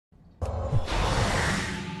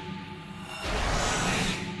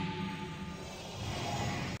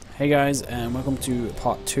Hey guys, and welcome to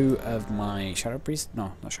part 2 of my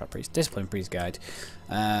Discipline Priest guide.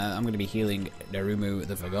 I'm going to be healing Darumu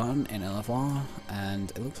the Forgotten in LFR,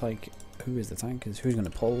 and it looks like who is the tank? Who's going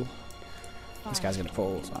to pull? This guy's going to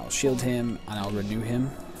pull, so I'll shield him and I'll renew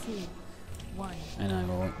him. And I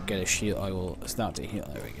will get a shield, I will start to heal,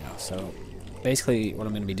 there we go. So basically what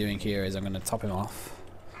I'm going to be doing here is I'm going to top him off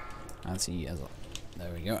and see as well. There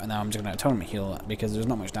we go, and now I'm just going to atonement heal because there's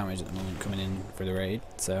not much damage at the moment coming in for the raid,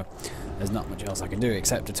 so there's not much else I can do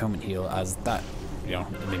except atonement heal, as that, you know,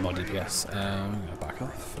 will be more DPS. I'm going to back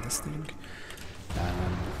off for this thing.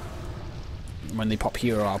 When they pop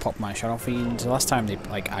hero, I'll pop my Shadow Fiend. Last time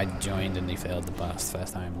I joined and they failed the burst.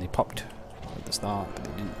 First time they popped at the start, but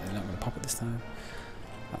they're not going to pop it this time.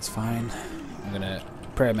 That's fine. I'm going to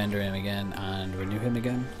prayer mender him again and renew him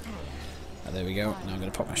again. There we go. Now I'm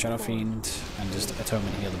going to pop my Shadow Fiend and just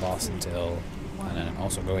atonement heal the boss until, and then I'm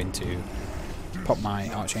also going to pop my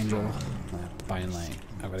Archangel. Buying lane.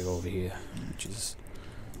 I've got to go over here, which is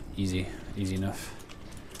easy enough.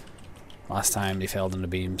 Last time they failed on the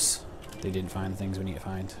beams. They didn't find the things we need to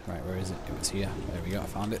find. Right, where is it? It's here. There we go. I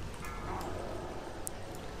found it.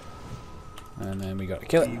 And then we got to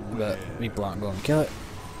kill it, but people aren't going to kill it.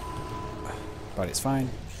 But it's fine.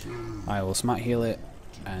 I will smite heal it.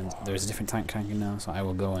 And there's a different tank tanking now, so I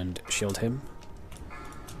will go and shield him,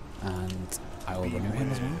 and I will renew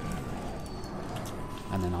him as well.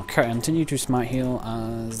 And then I'll continue to smite heal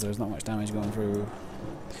as there's not much damage going through.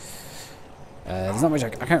 There's not much I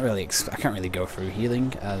can't really go through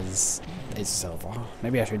healing as it's silver.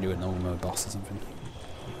 Maybe I should do a normal mode boss or something.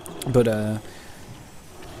 But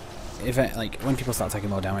when people start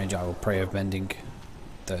taking more damage, I will pray of bending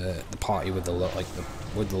the party with the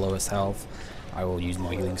with the lowest health. I will use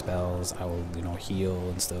more healing spells. I will, heal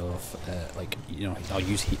and stuff. I'll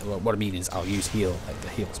use heal. What I mean is, I'll use heal, like the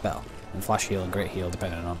heal spell, and flash heal and great heal,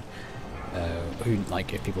 depending on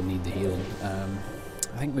if people need the healing.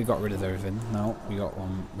 I think we got rid of everything. No, we got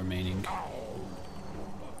one remaining.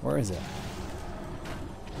 Where is it?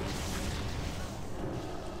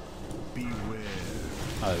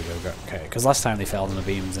 Oh, there we go. Okay, because last time they failed on the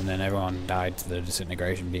beams, and then everyone died to the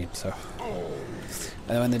disintegration beam. So.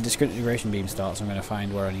 And then when the disintegration beam starts, I'm going to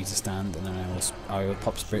find where I need to stand, and then I will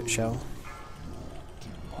pop Spirit Shell,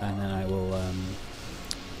 and then I will,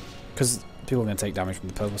 because people are going to take damage from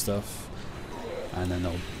the purple stuff, and then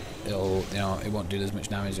it won't do as much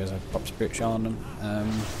damage as I pop Spirit Shell on them.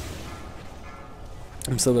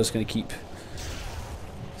 I'm still just going to keep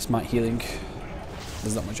smite healing.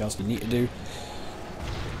 There's not much else you need to do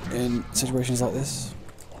in situations like this,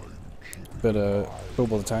 but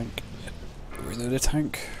bubble the tank. Reload a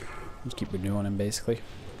tank. Just keep renew on him basically.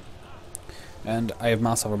 And I have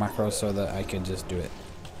mouse over macros so that I can just do it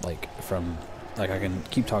I can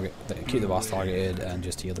keep the boss targeted and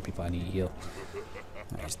just heal the people I need to heal.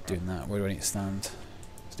 I'm just doing that. Where do I need to stand?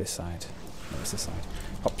 It's this side. No, it's this side.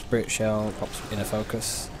 Pop Spirit Shell, pop Inner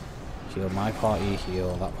Focus, heal my party,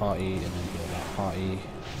 heal that party, and then heal that party,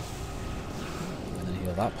 and then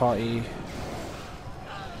heal that party.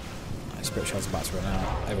 Spirit Shell's about to run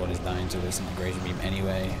out. Everyone is dying to this integration beam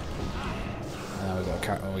anyway. And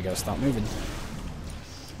now we gotta start moving.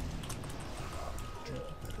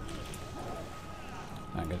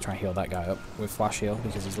 I'm gonna try and heal that guy up with flash heal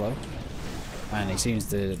because he's low, and he seems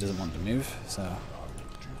to doesn't want to move. So,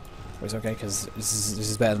 but it's okay because this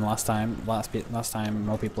is better than last time. Last time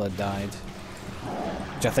more people had died,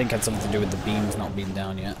 which I think had something to do with the beams not being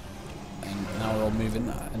down yet. And now we're all moving,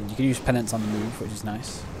 and you can use penance on the move, which is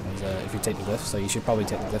nice if you take the glyph, so you should probably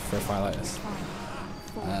take the glyph for a fight like this.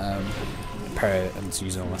 I'm just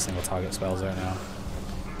using all my single target spells right now.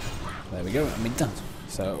 There we go, and we're done.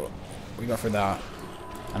 So we got through that,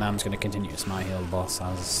 and I'm just going to continue to smite heal the boss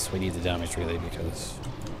as we need the damage really, because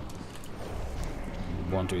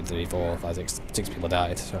 1, 2, 3, 4, 5, 6 people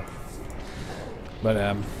died. So, but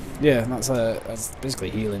yeah, that's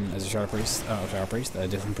basically healing as a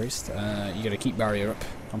Discipline Priest. You gotta keep barrier up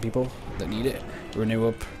on people that need it. Renew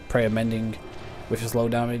up, pray of mending with just low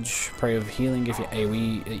damage, pray of healing if you're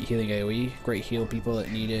healing AoE, great heal people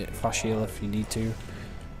that need it, flash heal if you need to.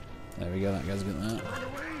 There we go, that guy's got that.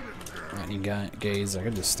 Right, need gaze, I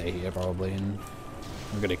could just stay here probably, and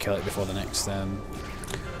I'm gonna kill it before the next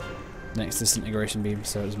disintegration beam,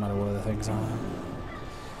 so it doesn't matter what other things are.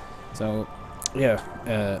 So yeah,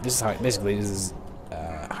 this is how this is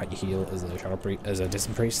how you heal as a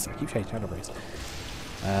Discipline Priest. I keep saying Shadow Priest.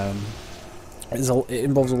 It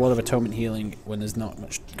involves a lot of atonement healing when there's not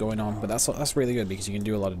much going on, but that's really good because you can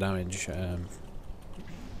do a lot of damage.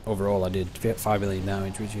 Overall, I did 5 million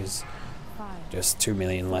damage, which is just 2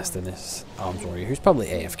 million less than this arms warrior, who's probably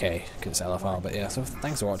AFK because it's LFR. But yeah, so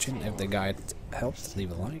thanks for watching. If the guide helped,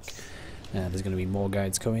 leave a like. There's going to be more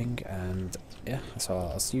guides coming, and yeah, so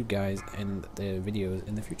I'll see you guys in the videos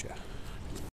in the future.